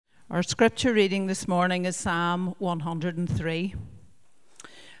Our scripture reading this morning is Psalm 103.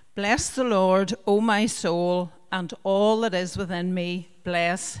 Bless the Lord, O my soul, and all that is within me,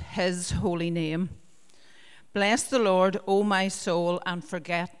 bless his holy name. Bless the Lord, O my soul, and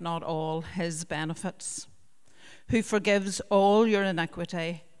forget not all his benefits, who forgives all your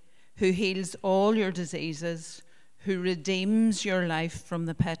iniquity, who heals all your diseases, who redeems your life from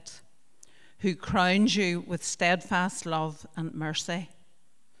the pit, who crowns you with steadfast love and mercy,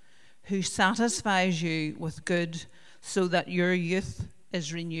 who satisfies you with good so that your youth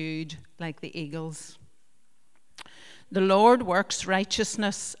is renewed like the eagles. The Lord works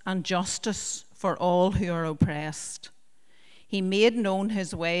righteousness and justice for all who are oppressed. He made known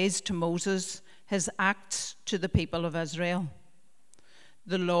his ways to Moses, his acts to the people of Israel.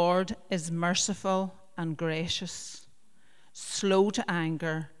 The Lord is merciful and gracious, slow to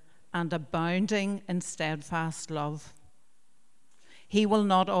anger, and abounding in steadfast love. He will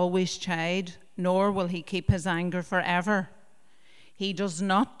not always chide, nor will he keep his anger forever. He does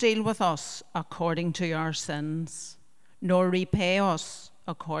not deal with us according to our sins, nor repay us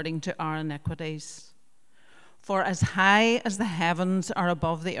according to our iniquities. For as high as the heavens are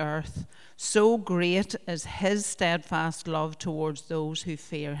above the earth, so great is his steadfast love towards those who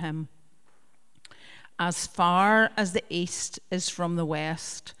fear him. As far as the east is from the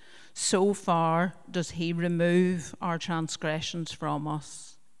west, so far does he remove our transgressions from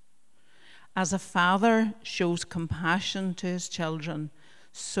us. As a father shows compassion to his children,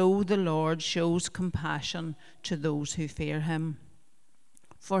 so the Lord shows compassion to those who fear him.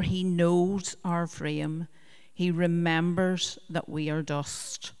 For he knows our frame. He remembers that we are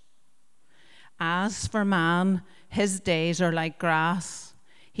dust. As for man, his days are like grass.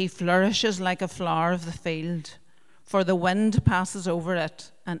 He flourishes like a flower of the field. For the wind passes over it,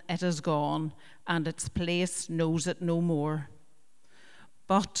 and it is gone, and its place knows it no more.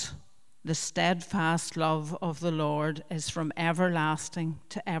 But the steadfast love of the Lord is from everlasting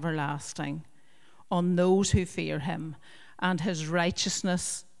to everlasting on those who fear him, and his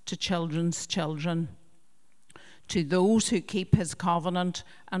righteousness to children's children, to those who keep his covenant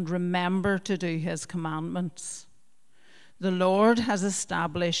and remember to do his commandments. The Lord has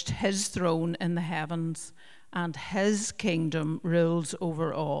established his throne in the heavens, and his kingdom rules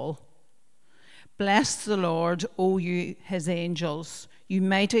over all. Bless the Lord, O you his angels, you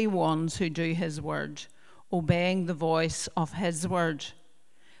mighty ones who do his word, obeying the voice of his word.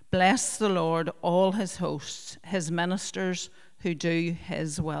 Bless the Lord, all his hosts, his ministers who do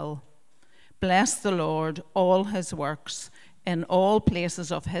his will. Bless the Lord, all his works, in all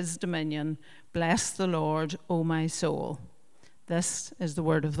places of his dominion. Bless the Lord, O my soul. This is the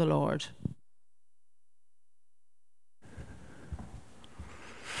word of the Lord.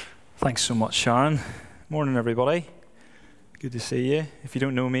 Thanks so much, Sharon. Morning, everybody. Good to see you. If you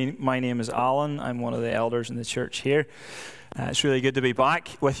don't know me, my name is Alan. I'm one of the elders in the church here. It's really good to be back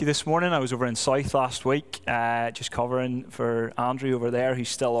with you this morning. I was over in South last week, just covering for Andrew over there, who's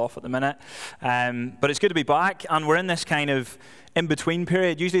still off at the minute. But it's good to be back, and we're in this kind of in-between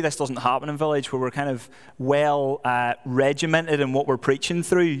period. Usually this doesn't happen in Village, where we're kind of well regimented in what we're preaching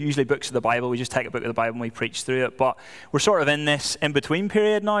through. Usually books of the Bible, we just take a book of the Bible and we preach through it. But we're sort of in this in-between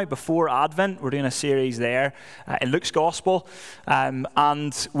period now, before Advent. We're doing a series there in Luke's Gospel.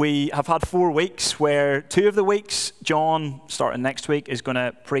 And we have had 4 weeks where 2 of the weeks, John, starting next week, is going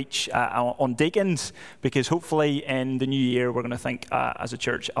to preach on deacons, because hopefully in the new year we're going to think as a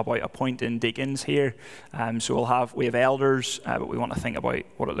church about appointing deacons here. So we have elders, but we want to think about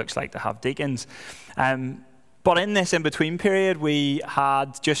what it looks like to have deacons. But in this in-between period, we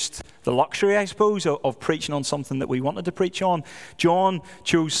had just the luxury, I suppose, of preaching on something that we wanted to preach on. John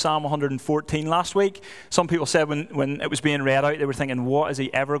chose Psalm 114 last week. Some people said when it was being read out, they were thinking, what is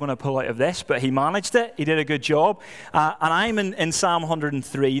he ever going to pull out of this? But he managed it. He did a good job. And I'm in Psalm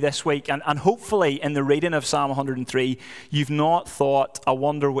 103 this week. And hopefully in the reading of Psalm 103, you've not thought, I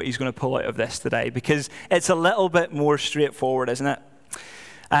wonder what he's going to pull out of this today. Because it's a little bit more straightforward, isn't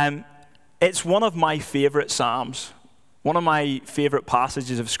it? It's one of my favorite Psalms, one of my favorite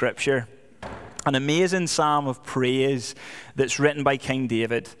passages of Scripture, an amazing psalm of praise that's written by King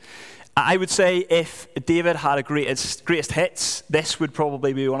David. I would say if David had a greatest hits, this would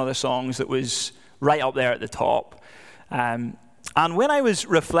probably be one of the songs that was right up there at the top. And when I was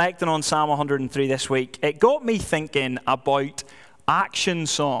reflecting on Psalm 103 this week, it got me thinking about action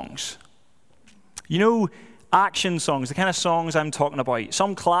songs. You know, action songs, the kind of songs I'm talking about.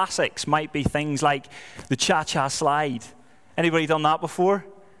 Some classics might be things like the Cha-Cha Slide. Anybody done that before?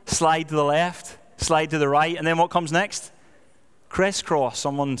 Slide to the left, slide to the right, and then what comes next? Crisscross.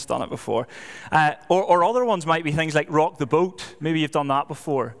 Someone's done it before. Or other ones might be things like Rock the Boat. Maybe you've done that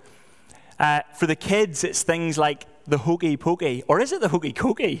before. For the kids, it's things like the Hokey Pokey. Or is it the Hokey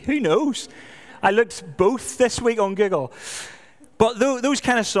Cokey? Who knows? I looked both this week on Google. But those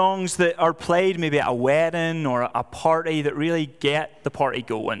kind of songs that are played maybe at a wedding or a party that really get the party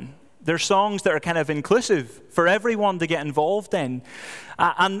going. They're songs that are kind of inclusive for everyone to get involved in.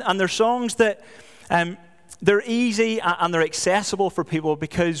 And they're songs that they're easy and they're accessible for people,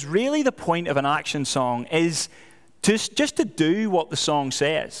 because really the point of an action song is just to do what the song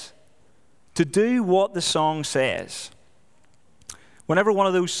says. To do what the song says. Whenever one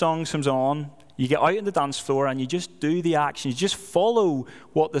of those songs comes on, you get out on the dance floor and you just do the action. You just follow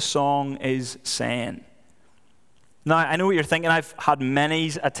what the song is saying. Now, I know what you're thinking. I've had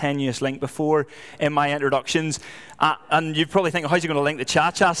many's a tenuous link before in my introductions. And you're probably thinking, how's he going to link the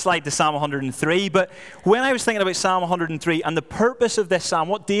cha-cha slide to Psalm 103? But when I was thinking about Psalm 103 and the purpose of this psalm,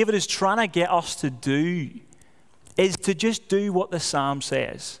 what David is trying to get us to do is to just do what the psalm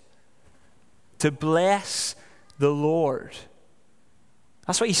says. To bless the Lord.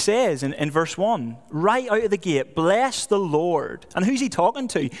 That's what he says in verse 1. Right out of the gate, bless the Lord. And who's he talking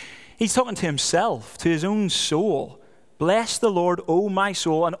to? He's talking to himself, to his own soul. Bless the Lord, O my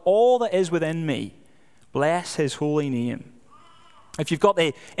soul, and all that is within me. Bless his holy name. If you've got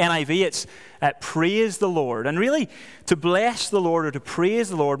the NIV, it's praise the Lord. And really, to bless the Lord or to praise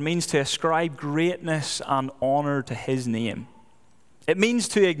the Lord means to ascribe greatness and honor to his name. It means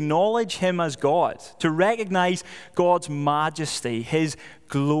to acknowledge him as God, to recognize God's majesty, his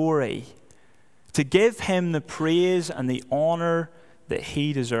glory, to give him the praise and the honor that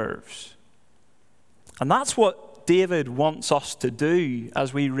he deserves. And that's what David wants us to do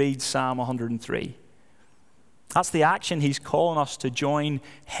as we read Psalm 103. That's the action he's calling us to join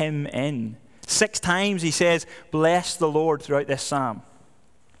him in. 6 times he says, bless the Lord throughout this psalm.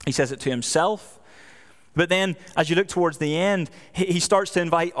 He says it to himself. But then, as you look towards the end, he starts to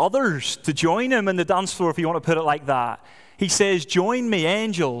invite others to join him in the dance floor, if you want to put it like that. He says, join me,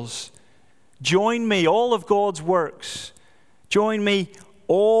 angels. Join me, all of God's works. Join me,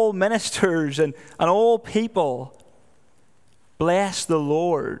 all ministers and all people. Bless the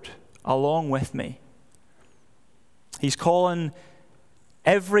Lord along with me. He's calling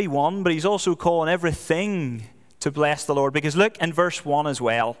everyone, but he's also calling everything to bless the Lord. Because look in verse 1 as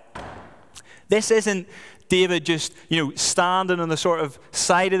well. This isn't David just, standing on the sort of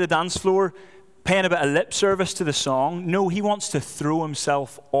side of the dance floor, paying a bit of lip service to the song. No, he wants to throw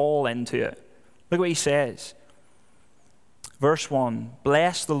himself all into it. Look what he says. Verse 1,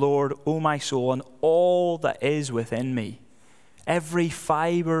 bless the Lord, O my soul, and all that is within me. Every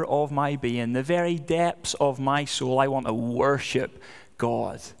fiber of my being, the very depths of my soul, I want to worship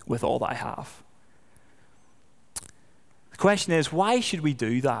God with all that I have. The question is, why should we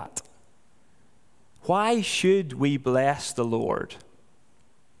do that? Why should we bless the Lord?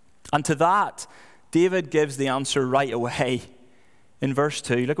 And to that, David gives the answer right away in verse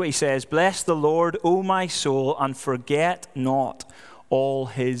 2. Look what he says. Bless the Lord, O my soul, and forget not all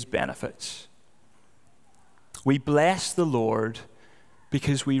his benefits. We bless the Lord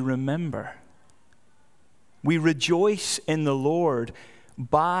because we remember. We rejoice in the Lord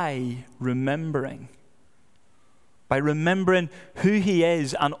by remembering. By remembering who he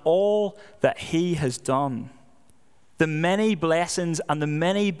is and all that he has done. The many blessings and the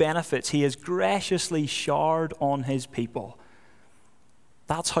many benefits he has graciously showered on his people.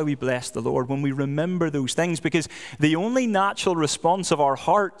 That's how we bless the Lord, when we remember those things, because the only natural response of our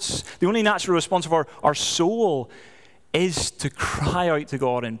hearts, the only natural response of our soul is to cry out to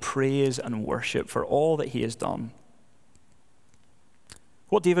God in praise and worship for all that he has done.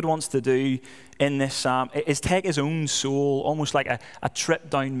 What David wants to do in this psalm is take his own soul, almost like a trip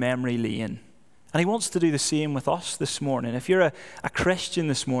down memory lane. And he wants to do the same with us this morning. If you're a Christian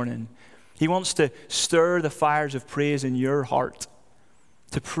this morning, he wants to stir the fires of praise in your heart,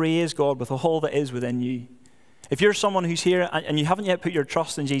 to praise God with all that is within you. If you're someone who's here and you haven't yet put your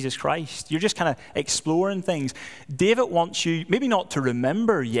trust in Jesus Christ, you're just kind of exploring things, David wants you, maybe not to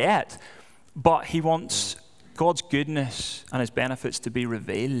remember yet, but he wants God's goodness and his benefits to be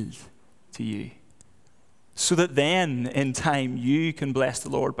revealed to you, so that then, in time, you can bless the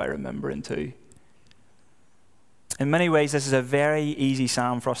Lord by remembering too. In many ways, this is a very easy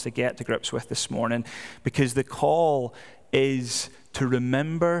psalm for us to get to grips with this morning, because the call is to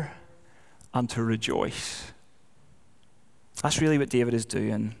remember and to rejoice. That's really what David is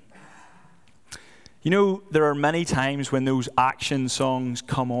doing. There are many times when those action songs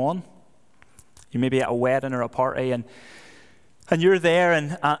come on. You may be at a wedding or a party, and you're there,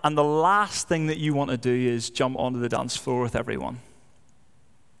 and the last thing that you want to do is jump onto the dance floor with everyone.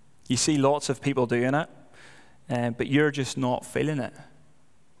 You see lots of people doing it, but you're just not feeling it.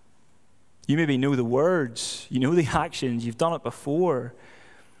 You maybe know the words, you know the actions, you've done it before,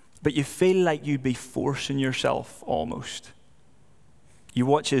 but you feel like you'd be forcing yourself almost. You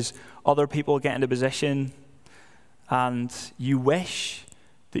watch as other people get into position and you wish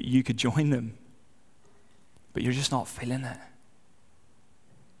that you could join them, but you're just not feeling it.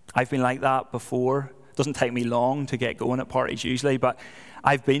 I've been like that before. It doesn't take me long to get going at parties usually, but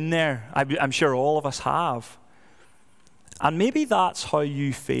I've been there. I'm sure all of us have. And maybe that's how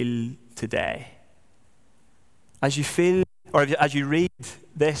you feel today. As you feel, or as you read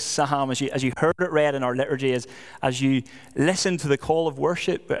this psalm, as you heard it read in our liturgy, as you listen to the call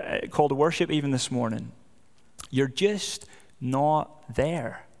to worship even this morning, you're just not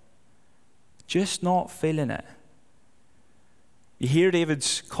there. Just not feeling it. You hear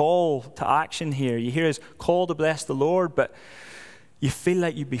David's call to action here. You hear his call to bless the Lord, but you feel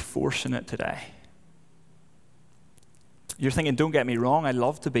like you'd be forcing it today. You're thinking, don't get me wrong, I'd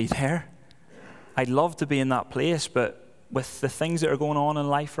love to be there. I'd love to be in that place, but with the things that are going on in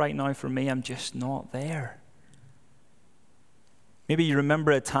life right now for me, I'm just not there. Maybe you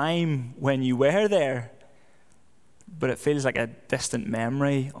remember a time when you were there, but it feels like a distant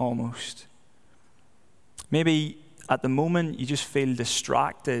memory almost. Maybe at the moment you just feel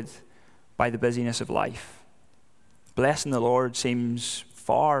distracted by the busyness of life. Blessing the Lord seems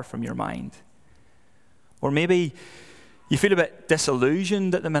far from your mind. Or maybe you feel a bit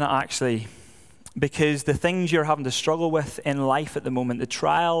disillusioned at the minute actually, because the things you're having to struggle with in life at the moment, the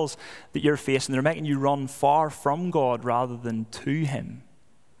trials that you're facing, they're making you run far from God rather than to Him.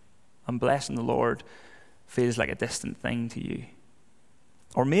 And blessing the Lord feels like a distant thing to you.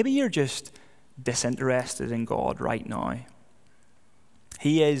 Or maybe you're just disinterested in God right now.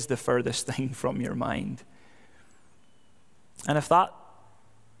 He is the furthest thing from your mind. And if that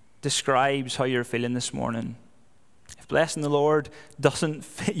describes how you're feeling this morning, if blessing the Lord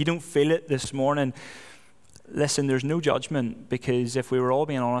you don't feel it this morning, listen, there's no judgment, because if we were all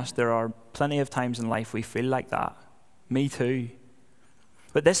being honest, there are plenty of times in life we feel like that. Me too.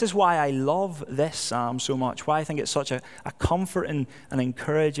 But this is why I love this psalm so much, why I think it's such a comforting and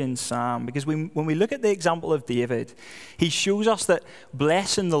encouraging psalm. Because when we look at the example of David, he shows us that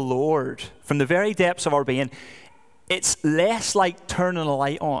blessing the Lord from the very depths of our being, it's less like turning a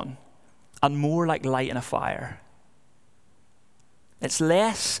light on and more like lighting a fire. It's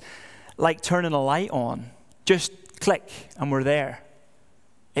less like turning a light on, just click and we're there.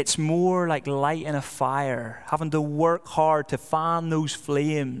 It's more like lighting a fire, having to work hard to fan those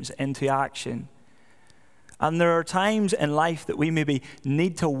flames into action. And there are times in life that we maybe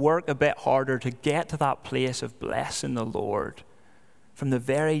need to work a bit harder to get to that place of blessing the Lord from the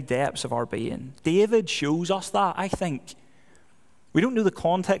very depths of our being. David shows us that, I think. We don't know the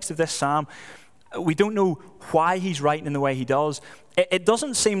context of this psalm. We don't know why he's writing in the way he does. It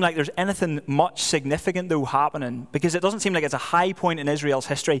doesn't seem like there's anything much significant, though, happening, because it doesn't seem like it's a high point in Israel's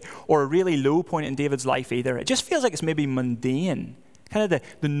history or a really low point in David's life either. It just feels like it's maybe mundane, kind of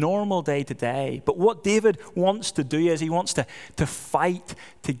the normal day-to-day. But what David wants to do is he wants to fight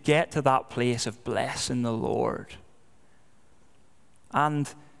to get to that place of blessing the Lord. And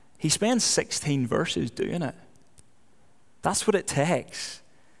he spends 16 verses doing it. That's what it takes.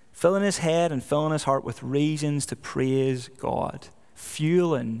 Filling his head and filling his heart with reasons to praise God,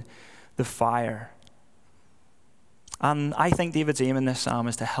 fueling the fire. And I think David's aim in this psalm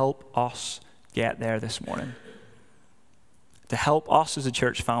is to help us get there this morning. To help us as a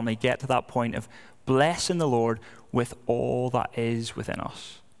church family get to that point of blessing the Lord with all that is within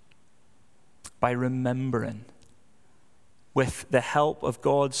us. By remembering, with the help of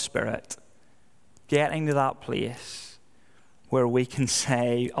God's Spirit, getting to that place where we can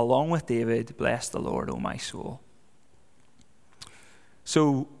say, along with David, bless the Lord, O my soul.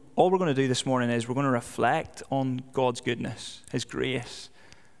 So all we're going to do this morning is we're going to reflect on God's goodness, His grace,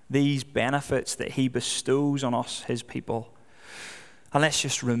 these benefits that He bestows on us, His people. And let's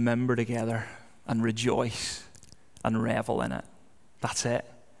just remember together and rejoice and revel in it. That's it.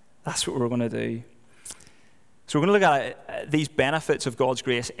 That's what we're going to do. So we're going to look at these benefits of God's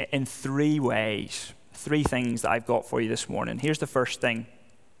grace in three ways. Three things that I've got for you this morning. Here's the first thing.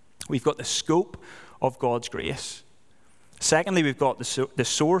 We've got the scope of God's grace. Secondly, we've got the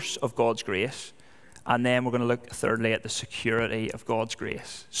source of God's grace. And then we're going to look thirdly at the security of God's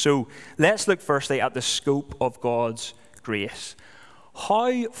grace. So let's look firstly at the scope of God's grace.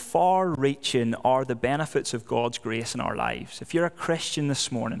 How far-reaching are the benefits of God's grace in our lives? If you're a Christian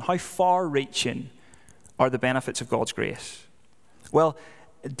this morning, how far-reaching are the benefits of God's grace? Well,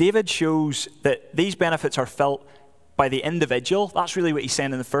 David shows that these benefits are felt by the individual. That's really what he's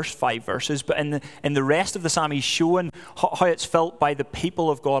saying in the first 5 verses. But in the rest of the psalm, he's showing how it's felt by the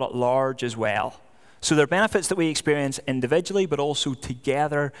people of God at large as well. So there are benefits that we experience individually, but also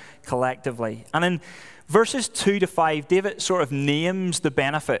together collectively. And in verses 2 to 5, David sort of names the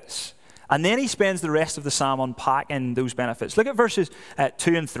benefits. And then he spends the rest of the psalm unpacking those benefits. Look at verses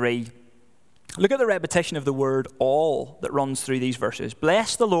 2 and 3. Look at the repetition of the word all that runs through these verses.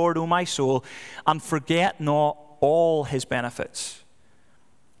 Bless the Lord, O my soul, and forget not all his benefits,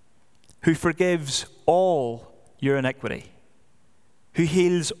 who forgives all your iniquity, who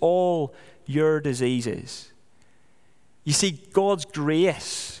heals all your diseases. You see, God's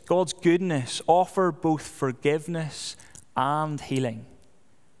grace, God's goodness offer both forgiveness and healing.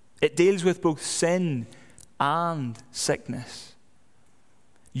 It deals with both sin and sickness.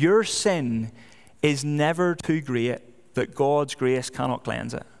 Your sin is never too great that God's grace cannot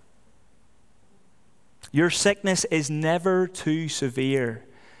cleanse it. Your sickness is never too severe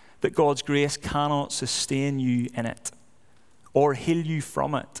that God's grace cannot sustain you in it or heal you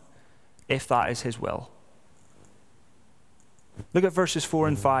from it, if that is his will. Look at verses 4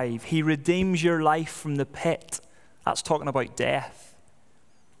 and 5. He redeems your life from the pit. That's talking about death.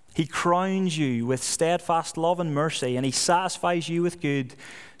 He crowns you with steadfast love and mercy, and he satisfies you with good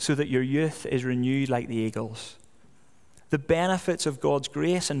so that your youth is renewed like the eagles. The benefits of God's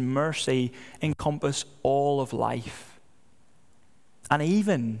grace and mercy encompass all of life, and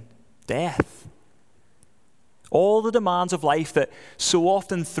even death. All the demands of life that so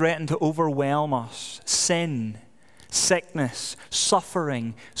often threaten to overwhelm us, sin, sickness,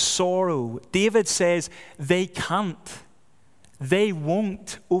 suffering, sorrow. David says they can't. They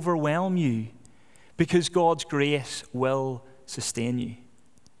won't overwhelm you because God's grace will sustain you.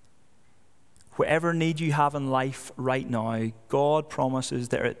 Whatever need you have in life right now, God promises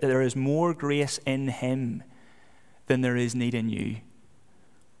that there is more grace in him than there is need in you.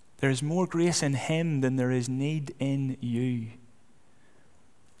 There is more grace in him than there is need in you.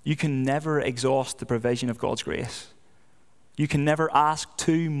 You can never exhaust the provision of God's grace. You can never ask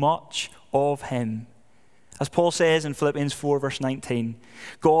too much of him. As Paul says in Philippians 4, verse 19,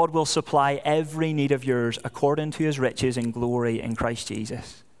 God will supply every need of yours according to his riches and glory in Christ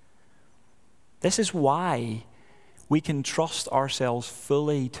Jesus. This is why we can trust ourselves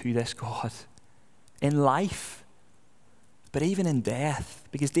fully to this God in life, but even in death.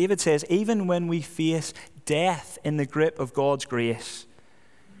 Because David says, even when we face death in the grip of God's grace,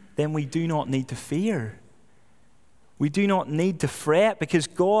 then we do not need to fear. We do not need to fret because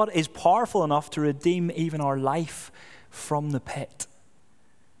God is powerful enough to redeem even our life from the pit.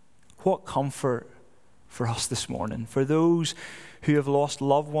 What comfort for us this morning, for those who have lost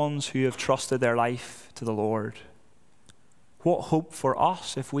loved ones who have trusted their life to the Lord. What hope for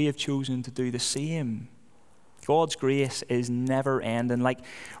us if we have chosen to do the same. God's grace is never ending, like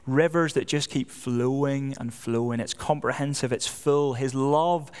rivers that just keep flowing and flowing. It's comprehensive, it's full. His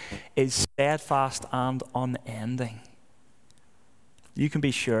love is steadfast and unending. You can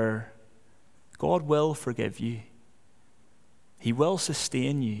be sure God will forgive you. He will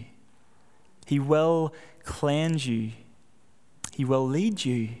sustain you. He will cleanse you. He will lead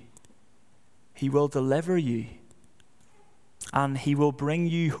you. He will deliver you. And he will bring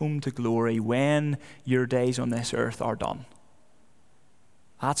you home to glory when your days on this earth are done.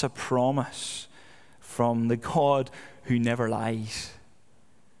 That's a promise from the God who never lies.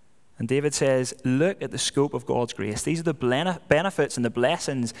 And David says, look at the scope of God's grace. These are the benefits and the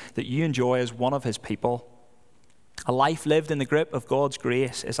blessings that you enjoy as one of his people. A life lived in the grip of God's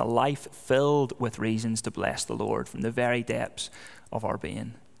grace is a life filled with reasons to bless the Lord from the very depths of our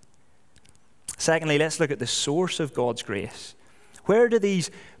being. Secondly, let's look at the source of God's grace. Where do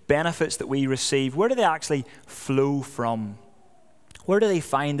these benefits that we receive, where do they actually flow from? Where do they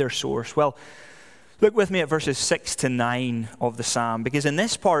find their source? Well, look with me at verses 6 to 9 of the psalm, because in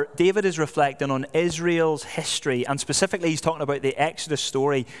this part, David is reflecting on Israel's history, and specifically he's talking about the Exodus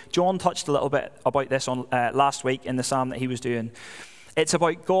story. John touched a little bit about this on last week in the psalm that he was doing. It's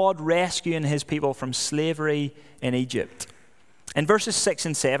about God rescuing his people from slavery in Egypt. In verses 6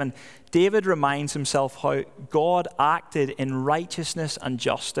 and 7, David reminds himself how God acted in righteousness and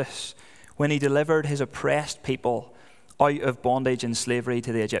justice when he delivered his oppressed people out of bondage and slavery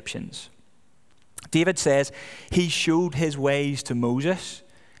to the Egyptians. David says he showed his ways to Moses,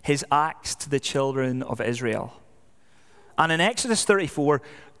 his acts to the children of Israel. And in Exodus 34,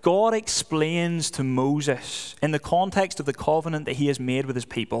 God explains to Moses, in the context of the covenant that he has made with his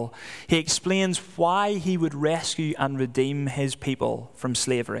people, he explains why he would rescue and redeem his people from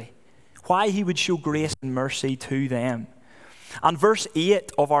slavery, why he would show grace and mercy to them. And verse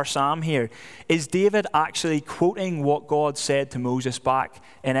 8 of our psalm here is David actually quoting what God said to Moses back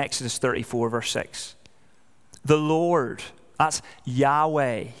in Exodus 34, verse 6. The Lord, that's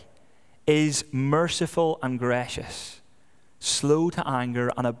Yahweh, is merciful and gracious, slow to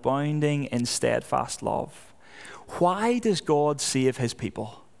anger and abounding in steadfast love. Why does God save his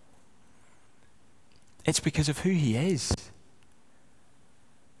people? It's because of who he is.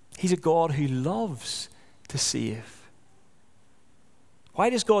 He's a God who loves to save. Why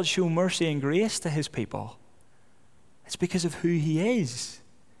does God show mercy and grace to his people? It's because of who he is.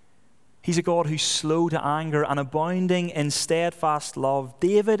 He's a God who's slow to anger and abounding in steadfast love.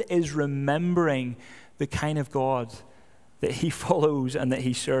 David is remembering the kind of God that he follows and that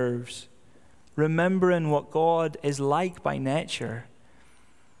he serves. Remembering what God is like by nature.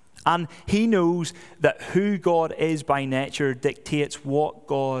 And he knows that who God is by nature dictates what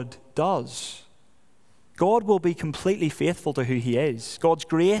God does. God will be completely faithful to who he is. God's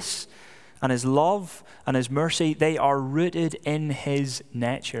grace and his love and his mercy, they are rooted in his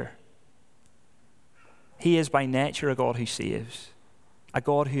nature. He is by nature a God who saves, a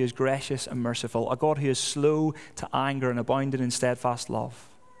God who is gracious and merciful, a God who is slow to anger and abounding in steadfast love.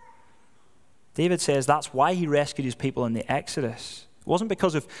 David says that's why he rescued his people in the Exodus. It wasn't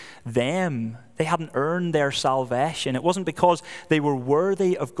because of them. They hadn't earned their salvation. It wasn't because they were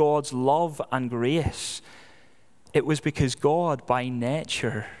worthy of God's love and grace. It was because God, by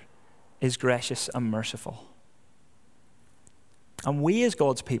nature, is gracious and merciful. And we as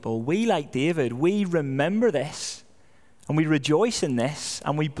God's people, we like David, we remember this, and we rejoice in this,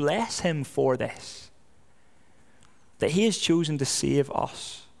 and we bless him for this. That he has chosen to save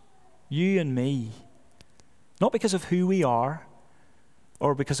us, you and me, not because of who we are,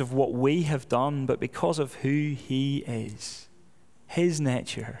 or because of what we have done, but because of who he is, his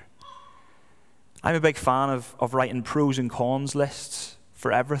nature. I'm a big fan of writing pros and cons lists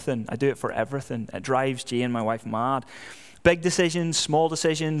for everything. I do it for everything. It drives Jane, my wife, mad. Big decisions, small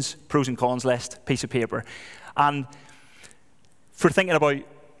decisions, pros and cons list, piece of paper. And for thinking about,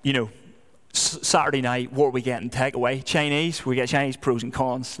 Saturday night, what are we getting? Takeaway? Chinese? We get Chinese, pros and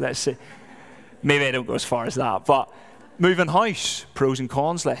cons. Let's see. Maybe I don't go as far as that, but moving house, pros and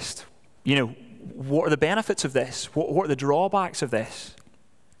cons list. What are the benefits of this? What are the drawbacks of this?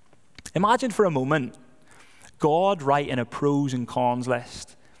 Imagine for a moment God writing a pros and cons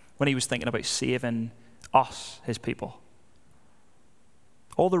list when he was thinking about saving us, his people.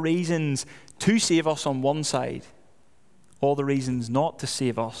 All the reasons to save us on one side, all the reasons not to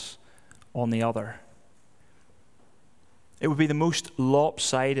save us on the other. It would be the most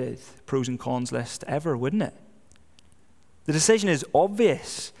lopsided pros and cons list ever, wouldn't it? The decision is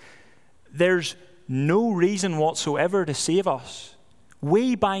obvious. There's no reason whatsoever to save us.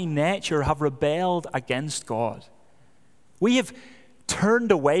 We, by nature, have rebelled against God. We have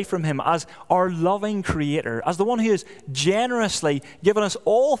turned away from him as our loving creator, as the one who has generously given us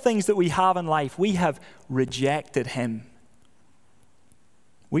all things that we have in life. We have rejected him.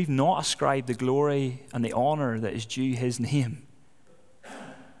 We've not ascribed the glory and the honor that is due his name.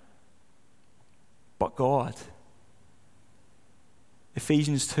 But God.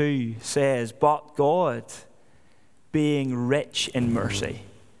 Ephesians 2 says, but God, being rich in mercy,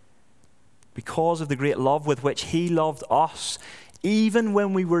 because of the great love with which he loved us, even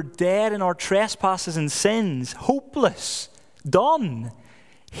when we were dead in our trespasses and sins, hopeless, done,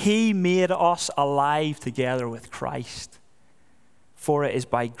 he made us alive together with Christ. For it is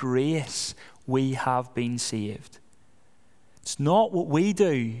by grace we have been saved. It's not what we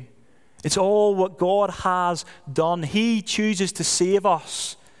do. It's all what God has done. He chooses to save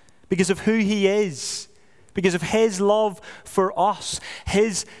us because of who he is, because of his love for us.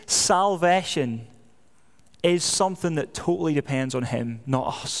 His salvation is something that totally depends on him, not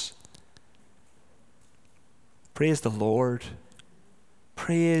us. Praise the Lord.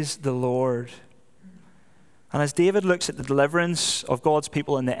 Praise the Lord. And as David looks at the deliverance of God's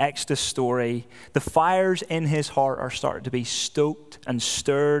people in the Exodus story, the fires in his heart are starting to be stoked and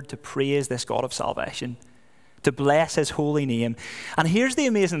stirred to praise this God of salvation, to bless his holy name. And here's the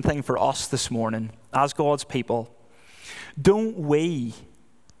amazing thing for us this morning, as God's people. Don't we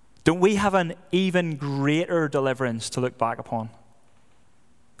have an even greater deliverance to look back upon?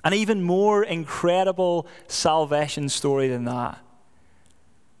 An even more incredible salvation story than that?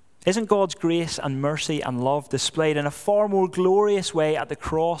 Isn't God's grace and mercy and love displayed in a far more glorious way at the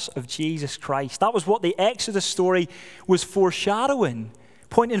cross of Jesus Christ? That was what the Exodus story was foreshadowing,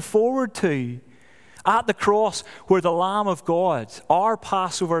 pointing forward to. At the cross where the Lamb of God, our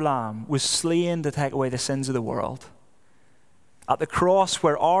Passover lamb, was slain to take away the sins of the world. At the cross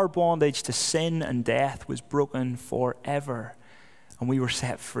where our bondage to sin and death was broken forever. and we were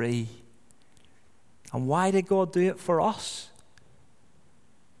set free. And why did God do it for us?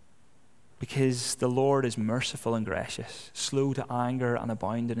 Because the Lord is merciful and gracious, slow to anger and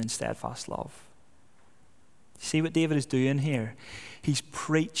abounding in steadfast love. See what David is doing here? He's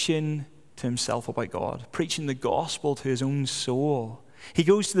preaching to himself about God, preaching the gospel to his own soul. He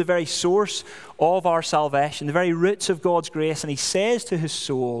goes to the very source of our salvation, the very roots of God's grace, and he says to his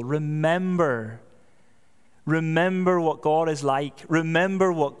soul, remember what God is like.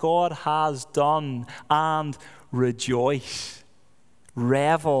 Remember what God has done and rejoice.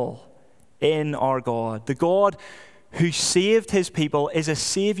 Revel in our God. The God who saved his people is a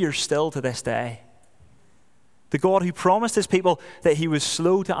Savior still to this day. The God who promised his people that he was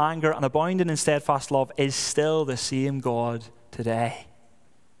slow to anger and abounding in steadfast love is still the same God today.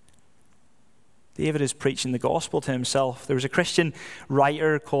 David is preaching the gospel to himself. There was a Christian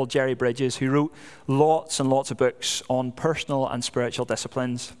writer called Jerry Bridges who wrote lots and lots of books on personal and spiritual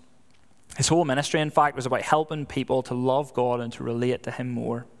disciplines. His whole ministry, in fact, was about helping people to love God and to relate to him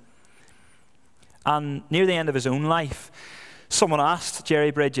more. And near the end of his own life, someone asked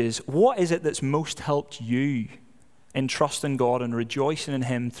Jerry Bridges, what is it that's most helped you in trusting God and rejoicing in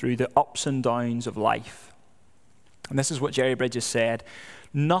him through the ups and downs of life? And this is what Jerry Bridges said: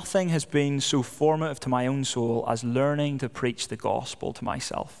 nothing has been so formative to my own soul as learning to preach the gospel to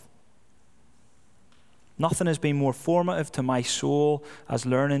myself. Nothing has been more formative to my soul as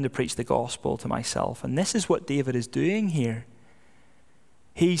learning to preach the gospel to myself. And this is what David is doing here.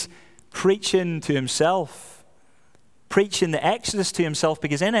 He's preaching to himself, preaching the Exodus to himself,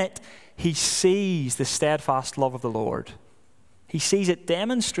 because in it, he sees the steadfast love of the Lord. He sees it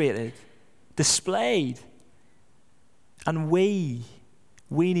demonstrated, displayed. And we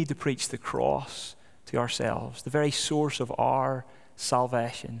need to preach the cross to ourselves, the very source of our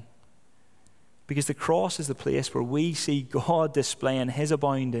salvation. Because the cross is the place where we see God displaying his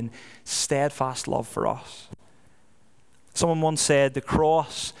abounding, steadfast love for us. Someone once said, the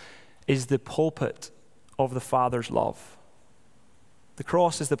cross is the pulpit of the Father's love. The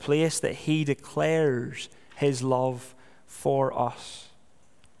cross is the place that he declares his love for us.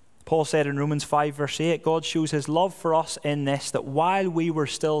 Paul said in Romans 5 verse 8, God shows his love for us in this, that while we were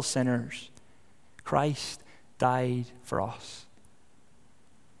still sinners, Christ died for us.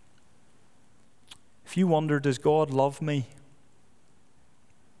 If you wonder, does God love me?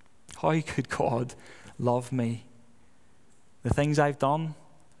 How could God love me? The things I've done,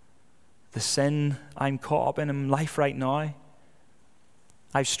 the sin I'm caught up in life right now,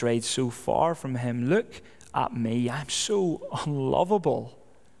 I've strayed so far from him. Look at me. I'm so unlovable.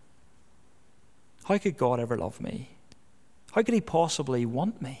 How could God ever love me? How could he possibly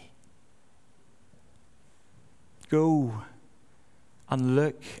want me? Go and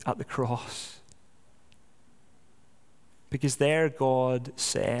look at the cross. Because there God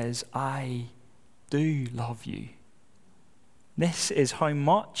says, I do love you. This is how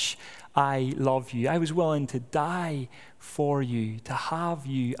much I love you. I was willing to die for you, to have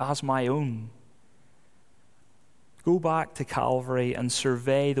you as my own. Go back to Calvary and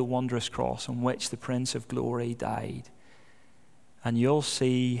survey the wondrous cross on which the Prince of Glory died, and you'll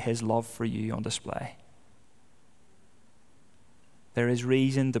see his love for you on display. There is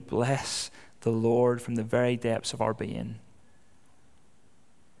reason to bless the Lord from the very depths of our being.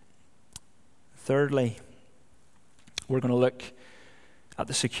 Thirdly, we're going to look at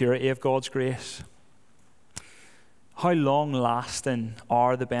the security of God's grace. How long-lasting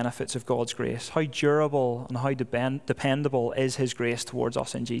are the benefits of God's grace? How durable and how dependable is his grace towards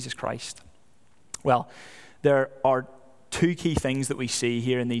us in Jesus Christ? Well, there are two key things that we see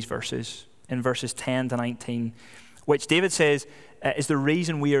here in these verses, in verses 10 to 19, which David says is the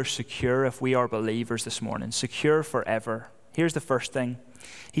reason we are secure if we are believers this morning, secure forever. Here's the first thing.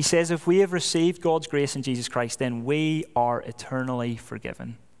 He says, if we have received God's grace in Jesus Christ, then we are eternally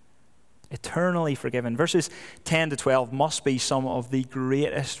forgiven. Eternally forgiven. Verses 10 to 12 must be some of the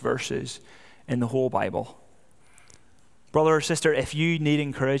greatest verses in the whole Bible. Brother or sister, if you need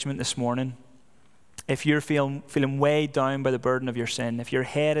encouragement this morning, if you're feeling weighed down by the burden of your sin, if your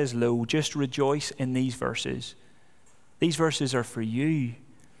head is low, just rejoice in these verses. These verses are for you.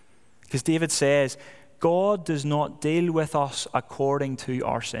 Because David says, God does not deal with us according to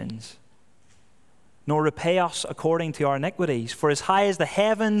our sins, nor repay us according to our iniquities. For as high as the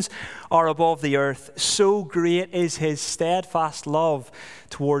heavens are above the earth, so great is his steadfast love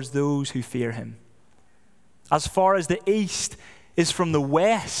towards those who fear him. As far as the east is from the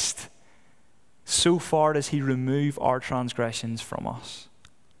west, so far does he remove our transgressions from us.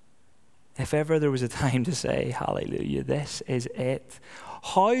 If ever there was a time to say, hallelujah, this is it.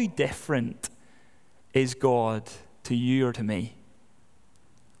 How different is God to you or to me?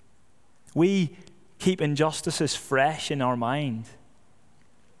 We keep injustices fresh in our mind.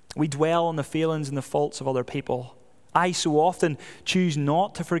 We dwell on the failings and the faults of other people. I so often choose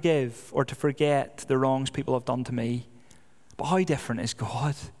not to forgive or to forget the wrongs people have done to me. But how different is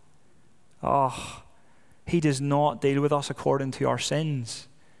God? Oh, He does not deal with us according to our sins.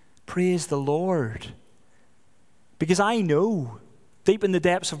 Praise the Lord. Because I know, deep in the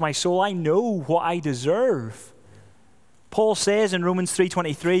depths of my soul, I know what I deserve. Paul says in Romans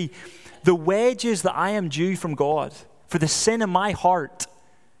 3:23, the wages that I am due from God for the sin in my heart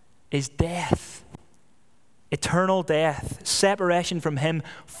is death, eternal death, separation from Him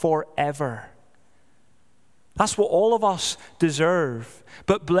forever. That's what all of us deserve.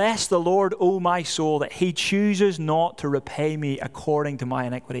 But bless the Lord, O my soul, that He chooses not to repay me according to my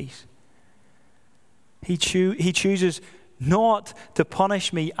iniquities. He chooses not to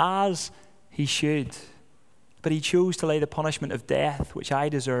punish me as He should. But He chose to lay the punishment of death, which I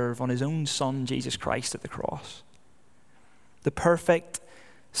deserve, on His own Son, Jesus Christ, at the cross. The perfect,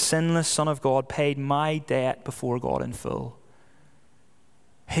 sinless Son of God paid my debt before God in full.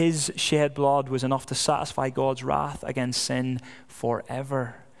 His shed blood was enough to satisfy God's wrath against sin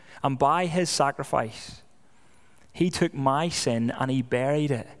forever. And by His sacrifice, He took my sin and He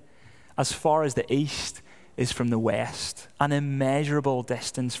buried it as far as the east is from the west, an immeasurable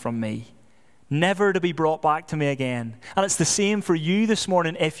distance from me, never to be brought back to me again. And it's the same for you this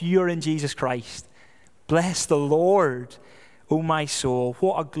morning if you are in Jesus Christ. Bless the Lord, O my soul.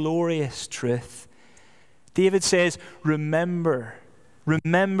 What a glorious truth. David says, remember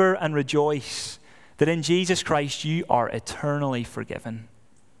and rejoice that in Jesus Christ you are eternally forgiven.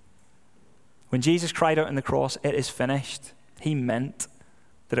 When Jesus cried out on the cross, it is finished, He meant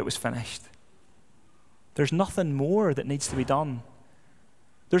that it was finished. There's nothing more that needs to be done.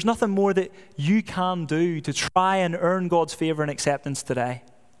 There's nothing more that you can do to try and earn God's favor and acceptance today.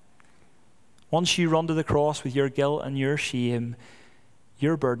 Once you run to the cross with your guilt and your shame,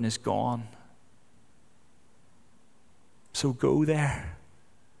 your burden is gone. So go there.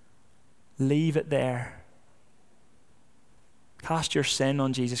 Leave it there. Cast your sin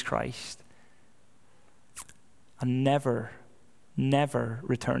on Jesus Christ and never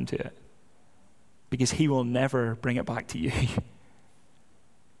return to it, because He will never bring it back to you.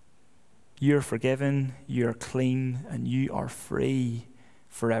 You're forgiven, you're clean, and you are free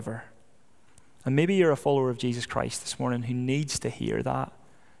forever. And maybe you're a follower of Jesus Christ this morning who needs to hear that.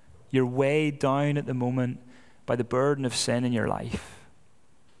 You're weighed down at the moment by the burden of sin in your life.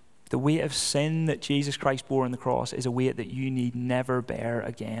 The weight of sin that Jesus Christ bore on the cross is a weight that you need never bear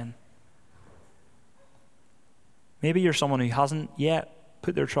again. Maybe you're someone who hasn't yet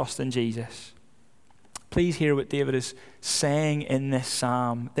put their trust in Jesus. Please hear what David is saying in this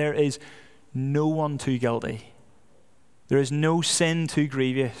psalm. There is no one too guilty. There is no sin too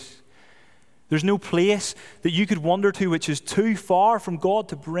grievous. There's no place that you could wander to which is too far from God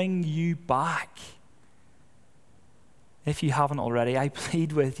to bring you back. If you haven't already, I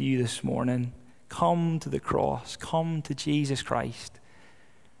plead with you this morning, come to the cross, come to Jesus Christ.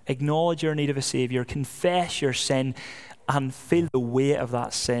 Acknowledge your need of a Savior, confess your sin, and feel the weight of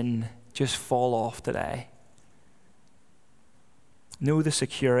that sin just fall off today. Know the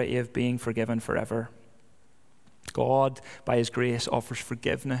security of being forgiven forever. God, by His grace, offers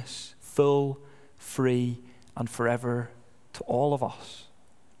forgiveness, full, free, and forever to all of us.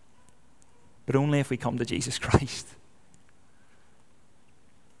 But only if we come to Jesus Christ.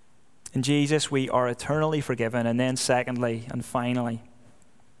 In Jesus, we are eternally forgiven. And then secondly, and finally,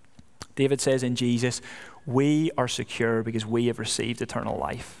 David says in Jesus, we are secure because we have received eternal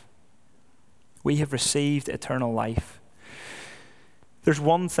life. We have received eternal life. There's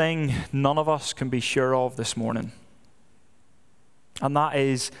one thing none of us can be sure of this morning, and that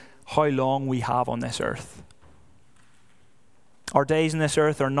is how long we have on this earth. Our days on this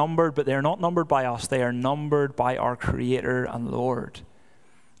earth are numbered, but they are not numbered by us. They are numbered by our Creator and Lord,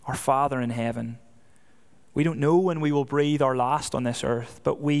 our Father in heaven. We don't know when we will breathe our last on this earth,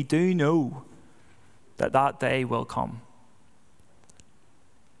 but we do know that that day will come.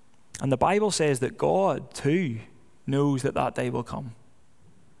 And the Bible says that God, too, knows that that day will come.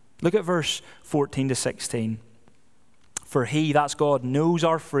 Look at verse 14 to 16. For He, that's God, knows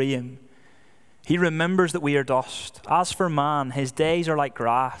our frame. He remembers that we are dust. As for man, his days are like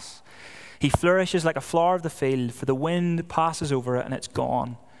grass. He flourishes like a flower of the field, for the wind passes over it and it's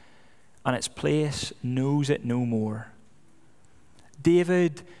gone, and its place knows it no more.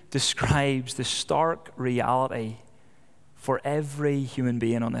 David describes the stark reality for every human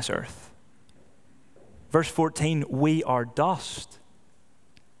being on this earth. Verse 14, we are dust.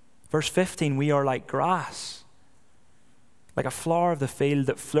 Verse 15, we are like grass. Like a flower of the field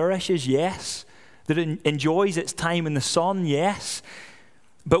that flourishes, yes. That enjoys its time in the sun, yes.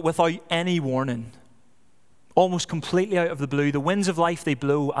 But without any warning. Almost completely out of the blue, the winds of life, they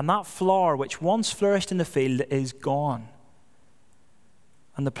blow, and that flower which once flourished in the field is gone.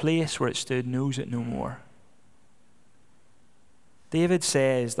 And the place where it stood knows it no more. David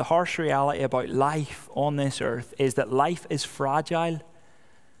says the harsh reality about life on this earth is that life is fragile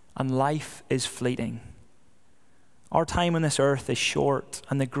and life is fleeting. Our time on this earth is short,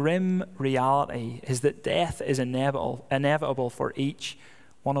 and the grim reality is that death is inevitable for each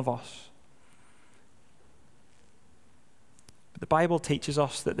one of us. The Bible teaches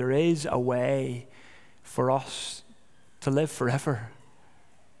us that there is a way for us to live forever.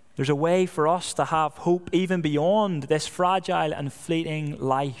 There's a way for us to have hope even beyond this fragile and fleeting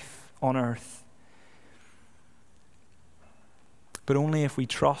life on earth. But only if we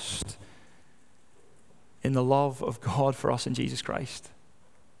trust in the love of God for us in Jesus Christ.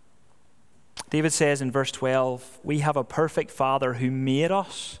 David says in verse 12, we have a perfect Father who made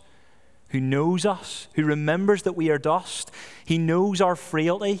us, who knows us, who remembers that we are dust. He knows our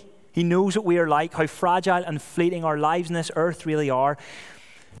frailty. He knows what we are like, how fragile and fleeting our lives on this earth really are.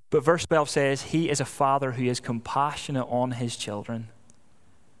 But verse 12 says, he is a Father who is compassionate on his children.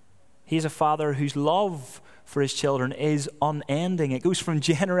 He is a Father whose love for his children is unending. It goes from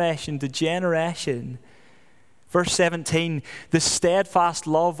generation to generation. Verse 17, the steadfast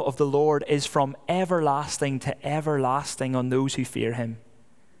love of the Lord is from everlasting to everlasting on those who fear him.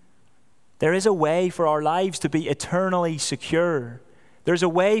 There is a way for our lives to be eternally secure. There's a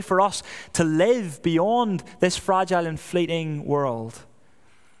way for us to live beyond this fragile and fleeting world.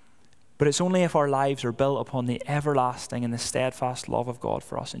 But it's only if our lives are built upon the everlasting and the steadfast love of God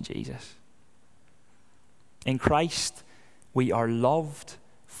for us in Jesus. In Christ, we are loved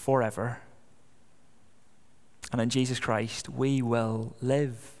forever. And in Jesus Christ, we will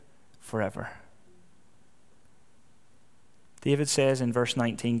live forever. David says in verse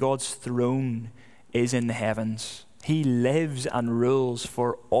 19, God's throne is in the heavens. He lives and rules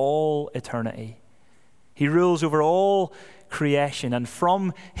for all eternity. He rules over all creation, and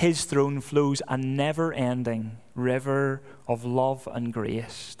from his throne flows a never-ending river of love and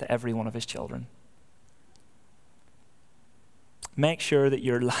grace to every one of his children. Make sure that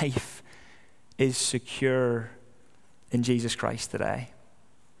your life is secure in Jesus Christ today.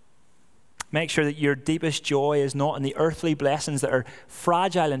 Make sure that your deepest joy is not in the earthly blessings that are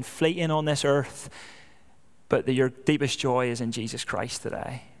fragile and fleeting on this earth, but that your deepest joy is in Jesus Christ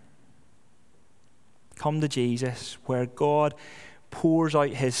today. Come to Jesus, where God pours out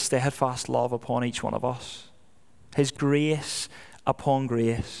his steadfast love upon each one of us, his grace upon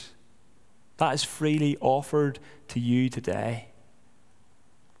grace. That is freely offered to you today.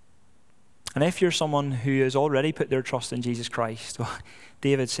 And if you're someone who has already put their trust in Jesus Christ, well,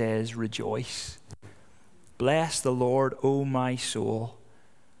 David says, rejoice. Bless the Lord, O my soul,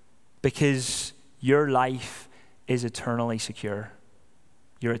 because your life is eternally secure.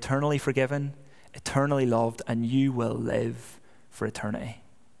 You're eternally forgiven, eternally loved, and you will live for eternity.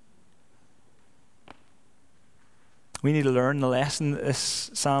 We need to learn the lesson that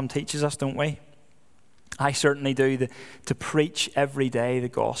this psalm teaches us, don't we? I certainly do, to preach every day the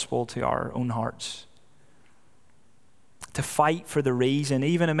gospel to our own hearts. To fight for the reason,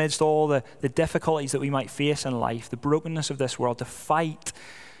 even amidst all the difficulties that we might face in life, the brokenness of this world, to fight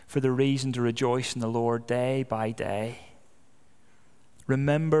for the reason to rejoice in the Lord day by day.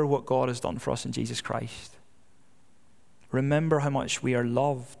 Remember what God has done for us in Jesus Christ. Remember how much we are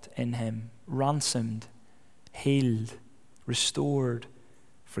loved in him, ransomed, healed, restored,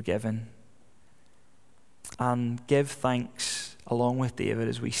 forgiven. And give thanks along with David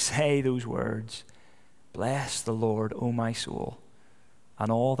as we say those words. Bless the Lord, O my soul,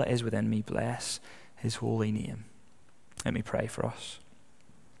 and all that is within me, bless his holy name. Let me pray for us.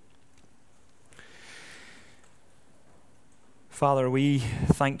 Father, we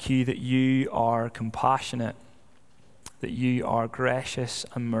thank you that you are compassionate, that you are gracious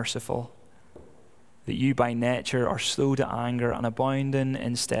and merciful, that you by nature are slow to anger and abounding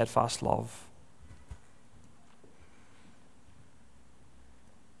in steadfast love.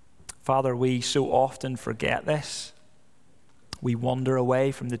 Father, we so often forget this. We wander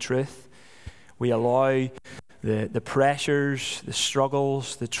away from the truth. We allow the pressures, the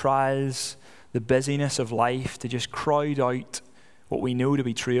struggles, the trials, the busyness of life to just crowd out what we know to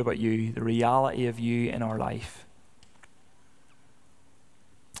be true about you, the reality of you in our life.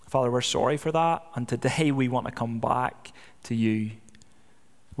 Father, we're sorry for that, and today we want to come back to you.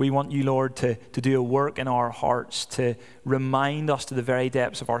 We want you, Lord, to do a work in our hearts, to remind us to the very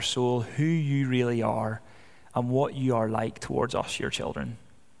depths of our soul who you really are and what you are like towards us, your children.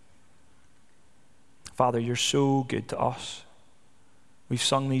 Father, you're so good to us. We've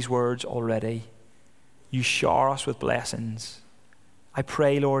sung these words already. You shower us with blessings. I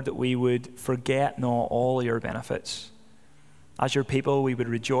pray, Lord, that we would forget not all your benefits. As your people, we would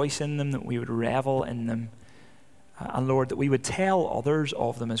rejoice in them, that we would revel in them. And Lord, that we would tell others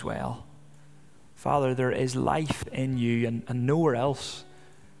of them as well. Father, there is life in you and nowhere else.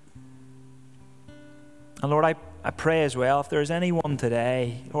 And Lord, I pray as well, if there is anyone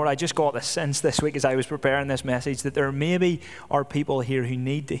today, Lord, I just got the sense this week as I was preparing this message that there maybe are people here who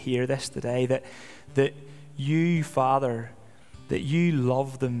need to hear this today, that you, Father, that you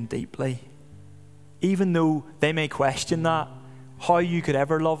love them deeply. Even though they may question that, how you could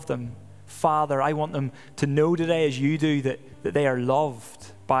ever love them. Father, I want them to know today as you do that they are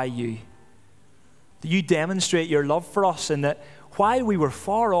loved by you. That you demonstrate your love for us, and that while we were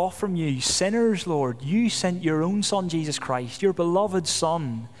far off from you, sinners, Lord, you sent your own Son, Jesus Christ, your beloved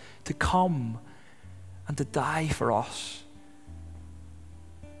Son, to come and to die for us.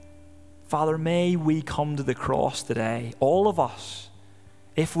 Father, may we come to the cross today, all of us,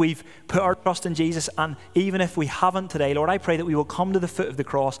 if we've put our trust in Jesus, and even if we haven't today, Lord, I pray that we will come to the foot of the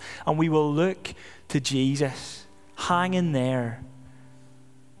cross and we will look to Jesus, hanging there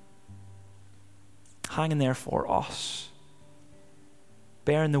for us,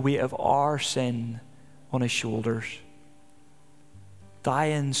 bearing the weight of our sin on his shoulders,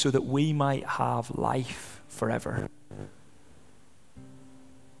 dying so that we might have life forever.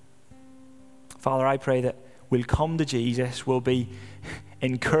 Father, I pray that we'll come to Jesus, we'll be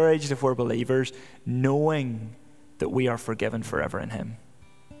encouraged if we're believers, knowing that we are forgiven forever in him.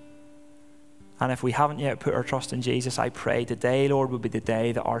 And if we haven't yet put our trust in Jesus, I pray today, Lord, will be the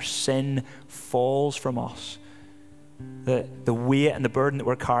day that our sin falls from us. The weight and the burden that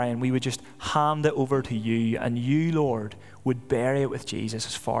we're carrying, we would just hand it over to you, and you, Lord, would bury it with Jesus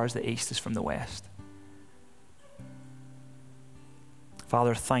as far as the east is from the west.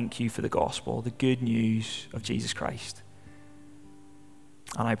 Father, thank you for the gospel, the good news of Jesus Christ.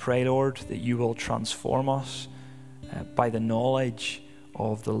 And I pray, Lord, that you will transform us by the knowledge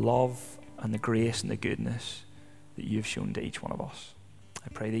of the love and the grace and the goodness that you've shown to each one of us. I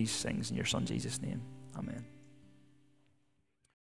pray these things in your Son Jesus' name. Amen.